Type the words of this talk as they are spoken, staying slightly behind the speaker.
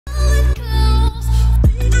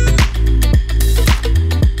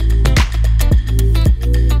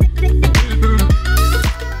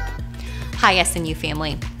Hi, SNU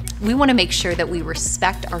family. We want to make sure that we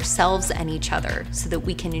respect ourselves and each other so that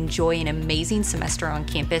we can enjoy an amazing semester on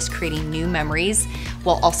campus, creating new memories,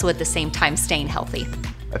 while also at the same time staying healthy.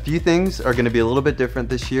 A few things are going to be a little bit different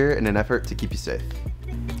this year in an effort to keep you safe.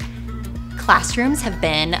 Classrooms have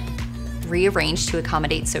been rearranged to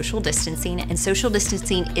accommodate social distancing, and social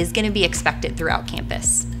distancing is going to be expected throughout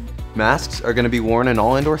campus. Masks are going to be worn in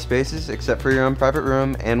all indoor spaces except for your own private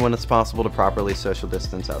room and when it's possible to properly social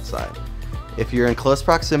distance outside. If you're in close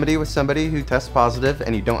proximity with somebody who tests positive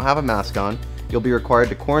and you don't have a mask on, you'll be required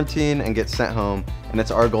to quarantine and get sent home, and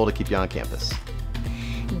it's our goal to keep you on campus.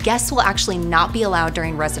 Guests will actually not be allowed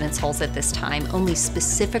during residence halls at this time. Only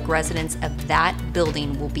specific residents of that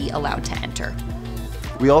building will be allowed to enter.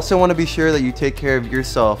 We also want to be sure that you take care of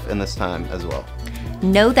yourself in this time as well.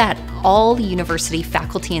 Know that all university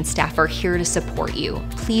faculty and staff are here to support you.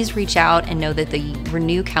 Please reach out and know that the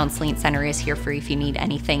Renew Counseling Center is here for you if you need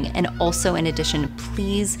anything. And also, in addition,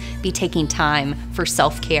 please be taking time for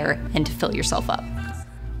self-care and to fill yourself up.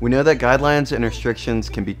 We know that guidelines and restrictions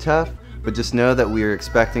can be tough, but just know that we are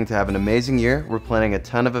expecting to have an amazing year. We're planning a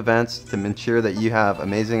ton of events to ensure that you have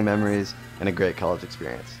amazing memories and a great college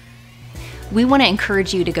experience. We want to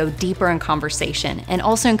encourage you to go deeper in conversation and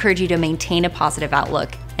also encourage you to maintain a positive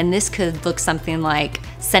outlook. And this could look something like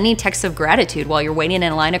sending texts of gratitude while you're waiting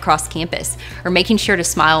in line across campus, or making sure to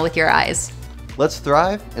smile with your eyes. Let's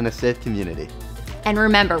thrive in a safe community. And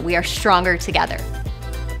remember, we are stronger together.